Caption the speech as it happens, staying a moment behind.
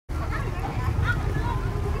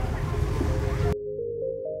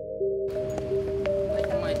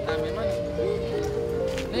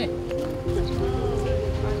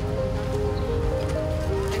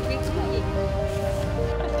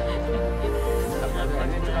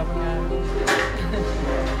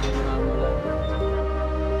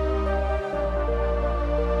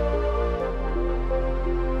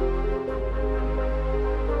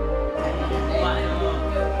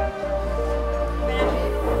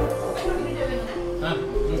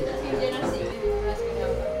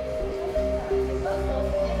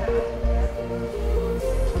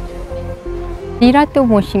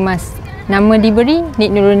Mushimas. Nama diberi Nik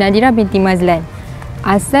Nurul Nadhirah binti Mdzlan.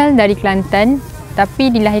 Asal dari Kelantan tapi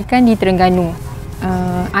dilahirkan di Terengganu.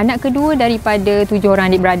 Anak kedua daripada 7 orang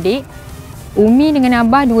adik-beradik. Umi dengan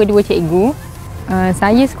Abah dua-dua cikgu.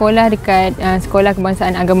 Saya sekolah dekat Sekolah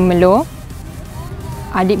Kebangsaan Agama Melo.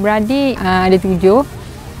 Adik-beradik ada 7.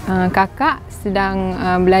 Kakak sedang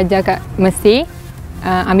belajar kat Mesir,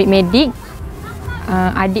 ambil medik.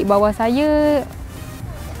 Adik bawah saya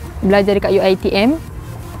belajar dekat UiTM,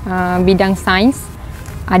 bidang sains.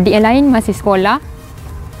 Adik yang lain masih sekolah.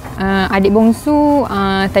 Adik bongsu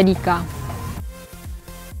tadika.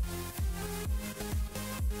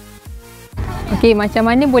 Okey, macam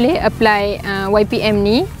mana boleh apply YPM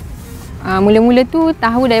ni? Mula-mula tu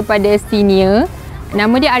tahu daripada senior.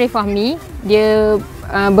 Nama dia Arif Fahmi. Dia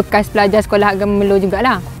bekas pelajar sekolah agama Melo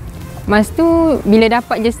jugalah. Masa tu bila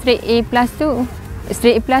dapat je straight A+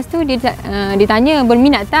 tu, dia tanya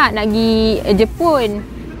berminat tak nak pergi Jepun,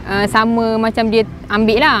 sama macam dia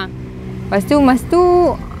ambil lah. Lepas tu masa tu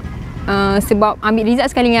sebab ambil result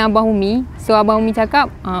sekali dengan Abang Umi, so Abang Umi cakap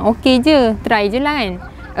okey je, try je lah kan,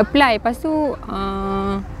 apply. Lepas tu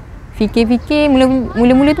fikir-fikir,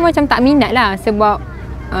 mula-mula tu macam tak minat lah, sebab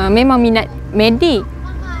memang minat medik.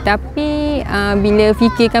 Tapi bila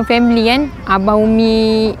fikirkan family kan, Abang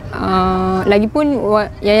Umi lagipun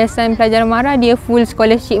Yayasan Pelajaran Mara dia full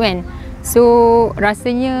scholarship kan. So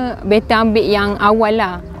rasanya better ambil yang awal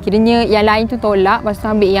lah. Kiranya yang lain tu tolak, lepas tu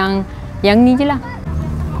ambil yang ni je lah.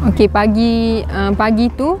 Okey, pagi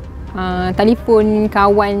tu telefon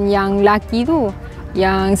kawan yang lelaki tu,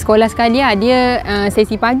 yang sekolah sekali lah, dia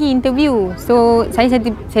sesi pagi interview. So saya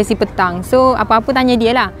sesi petang. So apa-apa tanya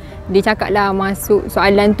dia lah. Dia cakap lah masuk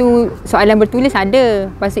soalan tu, soalan bertulis ada.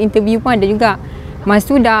 Lepas tu interview pun ada juga. Masa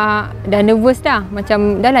tu dah nervous dah.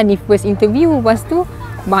 Macam dah lah ni first interview. Lepas tu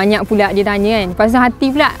banyak pula dia tanya kan. Lepas tu hati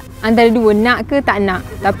pula antara dua, nak ke tak nak.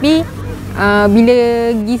 Tapi bila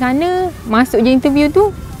pergi sana, masuk je interview tu,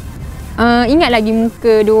 ingat lagi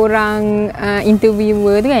muka dua orang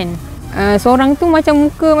interviewer tu kan. Seorang tu macam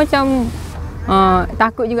muka macam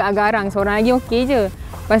takut juga, agak garang. Seorang lagi okey je.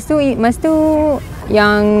 Lepas tu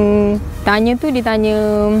yang tanya tu, dia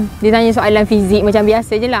tanya soalan fizik macam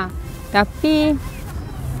biasa je lah. Tapi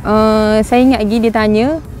saya ingat lagi dia tanya,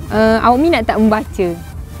 awak minat tak membaca?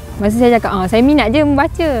 Masa saya cakap saya minat je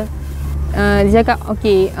membaca. Dia cakap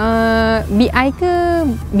okey, BI ke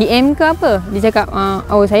BM ke apa? Dia cakap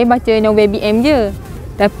saya baca novel BM je.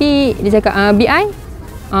 Tapi dia cakap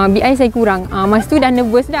BI saya kurang. Masa tu dah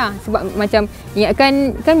nervous dah. Sebab macam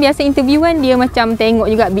ingatkan kan biasa interview kan, dia macam tengok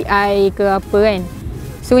juga BI ke apa kan.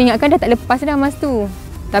 So ingatkan dah tak lepas dah masa tu.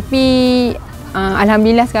 Tapi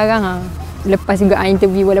alhamdulillah sekarang lepas juga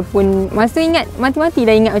interview, walaupun masa tu ingat mati-mati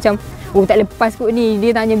dah ingat macam tak lepas kot ni.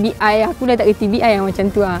 Dia tanya BI, aku dah tak kerti BI yang macam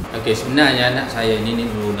tu lah. Okey, sebenarnya anak saya ni, Nik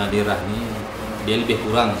Nurul Nadhirah ni, dia lebih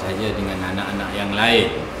kurang saja dengan anak-anak yang lain.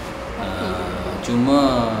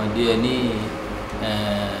 Cuma dia ni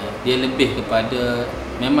dia lebih kepada,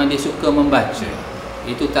 memang dia suka membaca.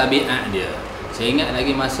 Itu tabiat dia. Saya ingat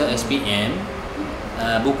lagi masa SPM,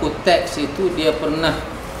 buku teks itu dia pernah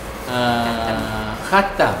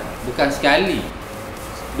khatam, bukan sekali,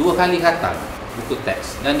 2 kali khatam buku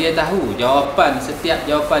teks. Dan dia tahu jawapan, setiap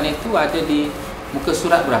jawapan itu ada di muka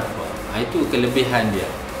surat berapa. Itu kelebihan dia.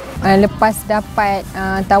 Lepas dapat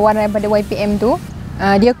tawaran daripada YPM tu,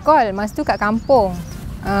 dia call masa tu kat kampung.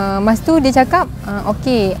 Masa tu dia cakap,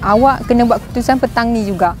 okey, awak kena buat keputusan petang ni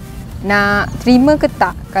juga. Nak terima ke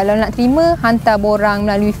tak? Kalau nak terima, hantar borang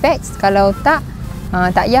melalui fax. Kalau tak,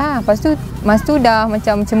 tak payah. Lepas tu, masa tu dah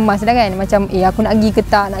macam cemas dah kan. Macam, aku nak pergi ke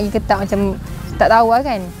tak, macam tak tahu lah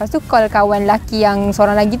kan. Lepas tu call kawan lelaki yang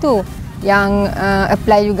seorang lagi tu, yang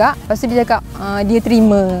apply juga. Lepas tu dia cakap, dia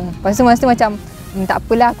terima. Lepas tu masa tu macam, tak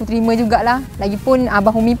apalah, aku terima jugalah. Lagipun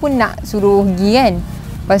Abang Umi pun nak suruh pergi kan.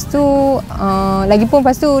 Lepas tu, lagipun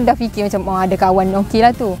lepas tu dah fikir macam, ada kawan okey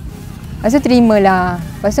lah tu. Lepas tu terimalah.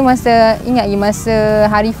 Lepas tu ingat lagi masa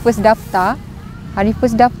hari first daftar. Hari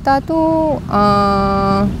first daftar tu,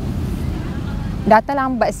 datang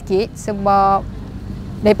lambat sikit sebab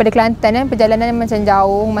daripada Kelantan kan, perjalanan macam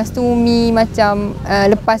jauh. Masa tu Umi macam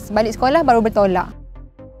lepas balik sekolah baru bertolak.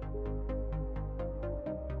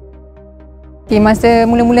 Okay, masa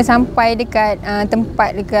mula-mula sampai dekat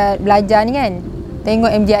tempat dekat belajar ni kan,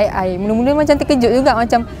 tengok MJHEP, mula-mula macam terkejut juga,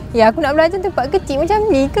 macam aku nak belajar tempat kecil macam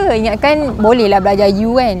ni ke? Ingatkan bolehlah belajar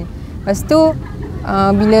U kan. Lepas tu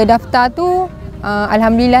bila daftar tu,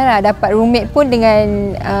 alhamdulillah lah dapat roommate pun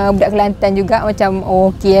dengan budak Kelantan juga, macam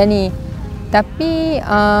okey lah ni. Tapi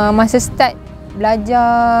masa start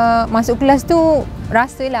belajar, masuk kelas tu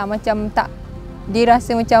rasalah macam tak, dia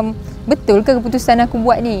rasa macam betul ke keputusan aku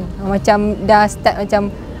buat ni? Macam dah start macam,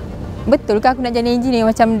 betul ke aku nak jadi engineer?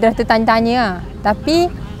 Macam dah tertanya-tanya lah. Tapi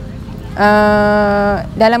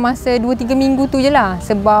dalam masa 2-3 minggu tu je lah.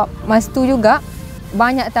 Sebab masa tu juga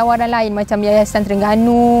banyak tawaran lain macam Yayasan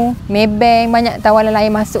Terengganu, Maybank, banyak tawaran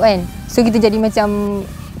lain masuk kan. So kita jadi macam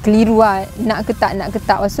keliru lah, nak ke tak.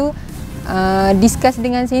 Lepas tu discuss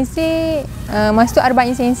dengan sensei, masa tu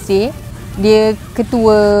Arba'in sensei, dia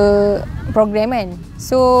ketua program kan.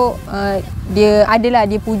 So dia adalah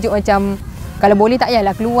dia pujuk macam kalau boleh tak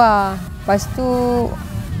payahlah keluar. Lepas tu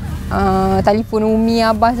telefon Umi,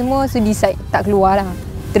 Abah semua, so decide tak keluar lah,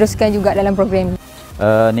 teruskan juga dalam program.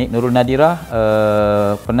 Nik Nurul Nadhirah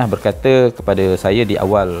pernah berkata kepada saya di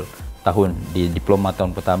awal tahun, di diploma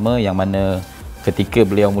tahun pertama, yang mana ketika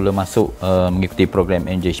beliau mula masuk mengikuti program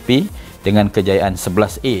MJHEP dengan kejayaan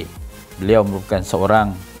 11A, beliau merupakan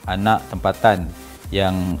seorang anak tempatan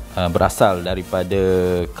yang berasal daripada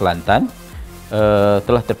Kelantan,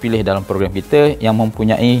 telah terpilih dalam program kita yang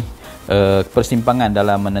mempunyai persimpangan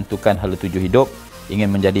dalam menentukan hala tuju hidup, ingin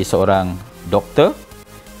menjadi seorang doktor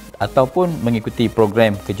ataupun mengikuti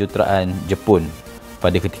program kejuruteraan Jepun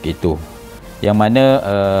pada ketika itu, yang mana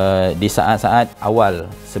di saat-saat awal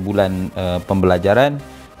sebulan pembelajaran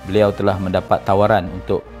beliau telah mendapat tawaran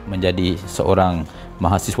untuk menjadi seorang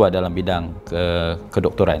mahasiswa dalam bidang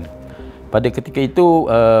kedoktoran. Pada ketika itu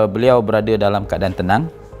beliau berada dalam keadaan tenang,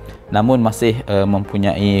 namun masih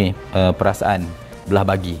mempunyai perasaan belah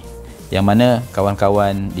bagi, yang mana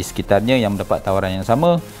kawan-kawan di sekitarnya yang mendapat tawaran yang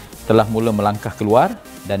sama telah mula melangkah keluar,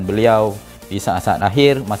 dan beliau di saat-saat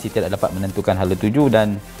akhir masih tidak dapat menentukan hala tuju.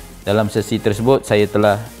 Dan dalam sesi tersebut saya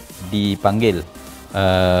telah dipanggil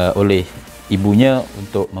oleh ibunya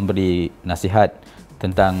untuk memberi nasihat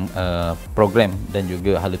tentang program dan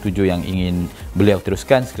juga hala tuju yang ingin beliau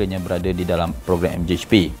teruskan sekiranya berada di dalam program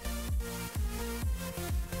MJHEP.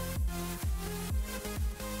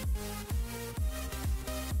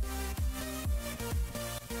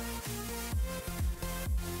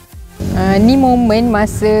 Ni momen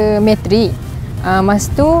masa matrik. Masa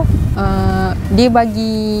tu dia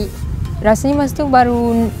bagi, rasanya masa tu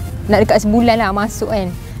baru nak dekat sebulan lah masuk kan.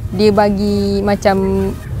 Dia bagi macam,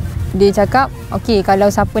 dia cakap okey, kalau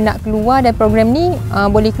siapa nak keluar dari program ni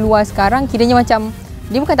boleh keluar sekarang. Kiranya macam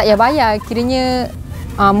dia bukan tak payah bayar, kiranya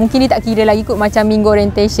mungkin dia tak kira lagi kot macam minggu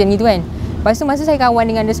orientation gitu kan. Lepas tu masa saya kawan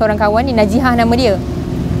dengan ada seorang kawan ni, Najihah nama dia.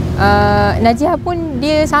 Najihah pun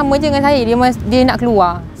dia sama je dengan saya, dia nak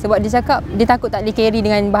keluar sebab dia cakap dia takut tak boleh carry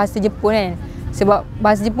dengan bahasa Jepun kan, sebab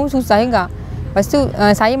bahasa Jepun susah juga. Lepas tu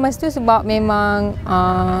saya masa tu sebab memang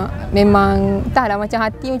entahlah, macam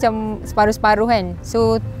hati macam separuh-separuh kan,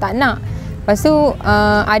 so tak nak. Lepas tu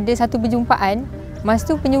ada satu perjumpaan, masa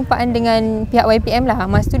tu perjumpaan dengan pihak YPM lah.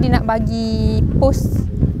 Masa tu dia nak bagi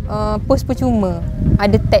post percuma,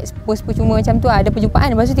 ada teks post percuma macam tu, ada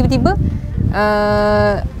perjumpaan. Lepas tu tiba-tiba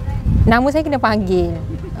nama saya kena panggil.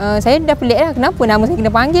 Saya dah pelik lah, kenapa nama saya kena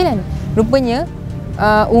panggil kan. Rupanya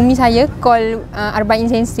Umi saya call Arba'in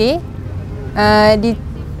sensei,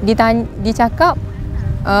 dia cakap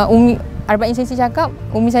Arba'in sensei cakap,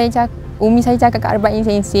 Umi saya cakap kat Arba'in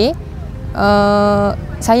sensei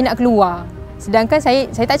saya nak keluar. Sedangkan saya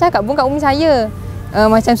tak cakap pun kat Umi saya,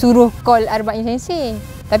 macam suruh call Arba'in sensei.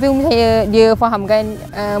 Tapi Umi saya, dia faham kan,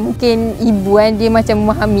 mungkin ibu kan, dia macam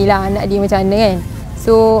memahami lah anak dia macam mana kan.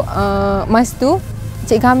 So masa tu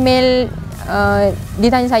Cik Kamil dia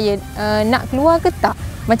tanya saya nak keluar ke tak.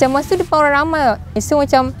 Macam masa tu depan orang ramai. So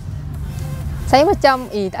macam saya macam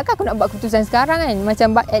takkan aku nak buat keputusan sekarang kan.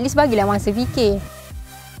 Macam at least bagilah masa fikir.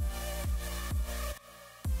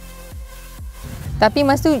 Tapi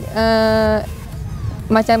masa tu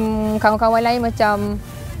macam kawan-kawan lain macam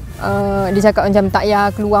dia cakap macam tak payah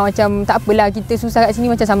keluar, macam tak apalah, kita susah kat sini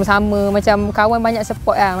macam sama-sama. Macam kawan banyak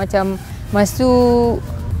support lah. Macam masa tu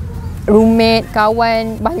roommate,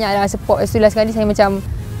 kawan banyaklah support. Itulah sekali saya macam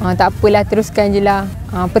tak apalah, teruskan je lah.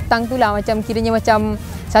 Petang tu lah macam kiranya macam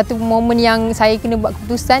satu momen yang saya kena buat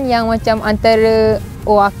keputusan yang macam antara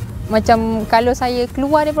macam kalau saya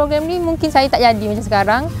keluar dari program ni mungkin saya tak jadi macam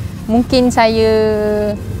sekarang. Mungkin saya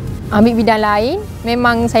ambil bidang lain,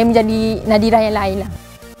 memang saya menjadi Nadhirah yang lain lah.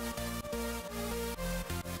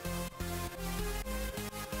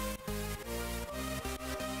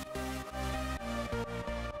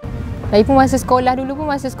 Lagi pun masa sekolah dulu pun,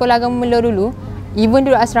 masa sekolah agama Melo dulu, even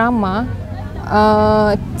duduk asrama,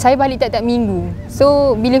 saya balik tiap-tiap minggu.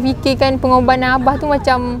 So bila fikirkan pengorbanan Abah tu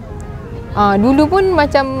macam dulu pun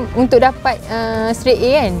macam untuk dapat straight A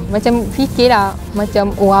kan, macam fikirlah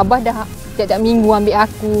macam Abah dah tiap-tiap minggu ambil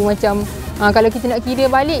aku. Macam kalau kita nak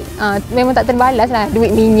kira balik, memang tak terbalas lah,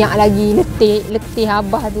 duit minyak lagi, letih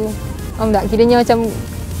Abah tu. Faham tak? Kiranya macam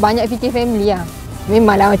banyak fikir family lah.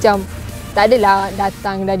 Memanglah macam tak adalah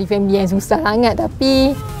datang dari family yang susah sangat,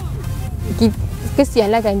 tapi kesian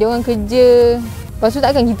lah kan, dia orang kerja. Lepas tu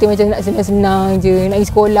takkan kita macam nak senang-senang je, nak pergi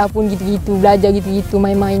sekolah pun gitu-gitu, belajar gitu-gitu,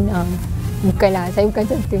 main-main. Bukanlah, saya bukan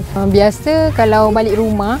macam tu. Biasa kalau balik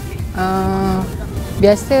rumah,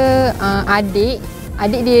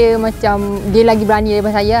 adik dia macam, dia lagi berani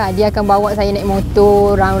daripada saya. Dia akan bawa saya naik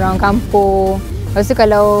motor round-round kampung. Lepas tu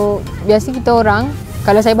kalau biasa kita orang,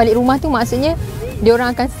 kalau saya balik rumah tu maksudnya dia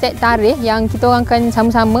orang akan set tarikh yang kita orang akan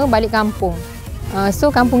sama-sama balik kampung.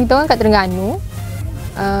 So kampung kita orang kat Terengganu,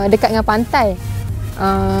 dekat dengan pantai.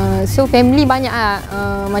 So family banyak lah,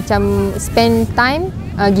 macam spend time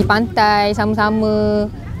pergi pantai sama-sama.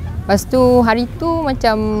 Lepas tu hari tu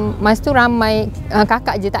macam masa tu ramai,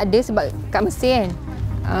 kakak je tak ada sebab kat Mesir kan.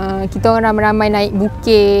 Kita orang ramai-ramai naik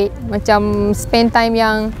bukit, macam spend time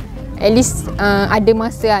yang at least ada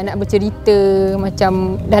masa lah nak bercerita,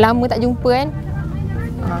 macam dah lama tak jumpa kan.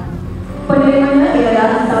 Penerimanya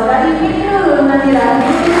ialah saudari Nik Nurul Nadhirah.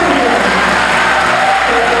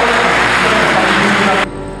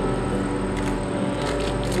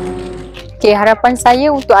 Okay, harapan saya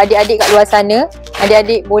untuk adik-adik kat luar sana,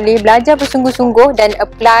 adik-adik boleh belajar bersungguh-sungguh dan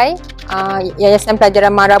apply Yayasan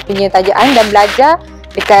Pelajaran Mara punya tajaan dan belajar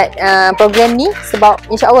dekat program ni, sebab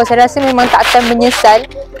insya-Allah saya rasa memang tak akan menyesal,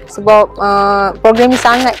 sebab program ni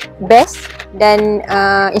sangat best dan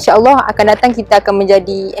insya-Allah akan datang kita akan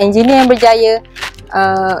menjadi engineer yang berjaya,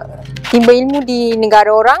 timba ilmu di negara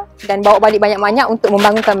orang dan bawa balik banyak-banyak untuk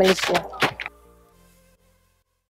membangunkan Malaysia.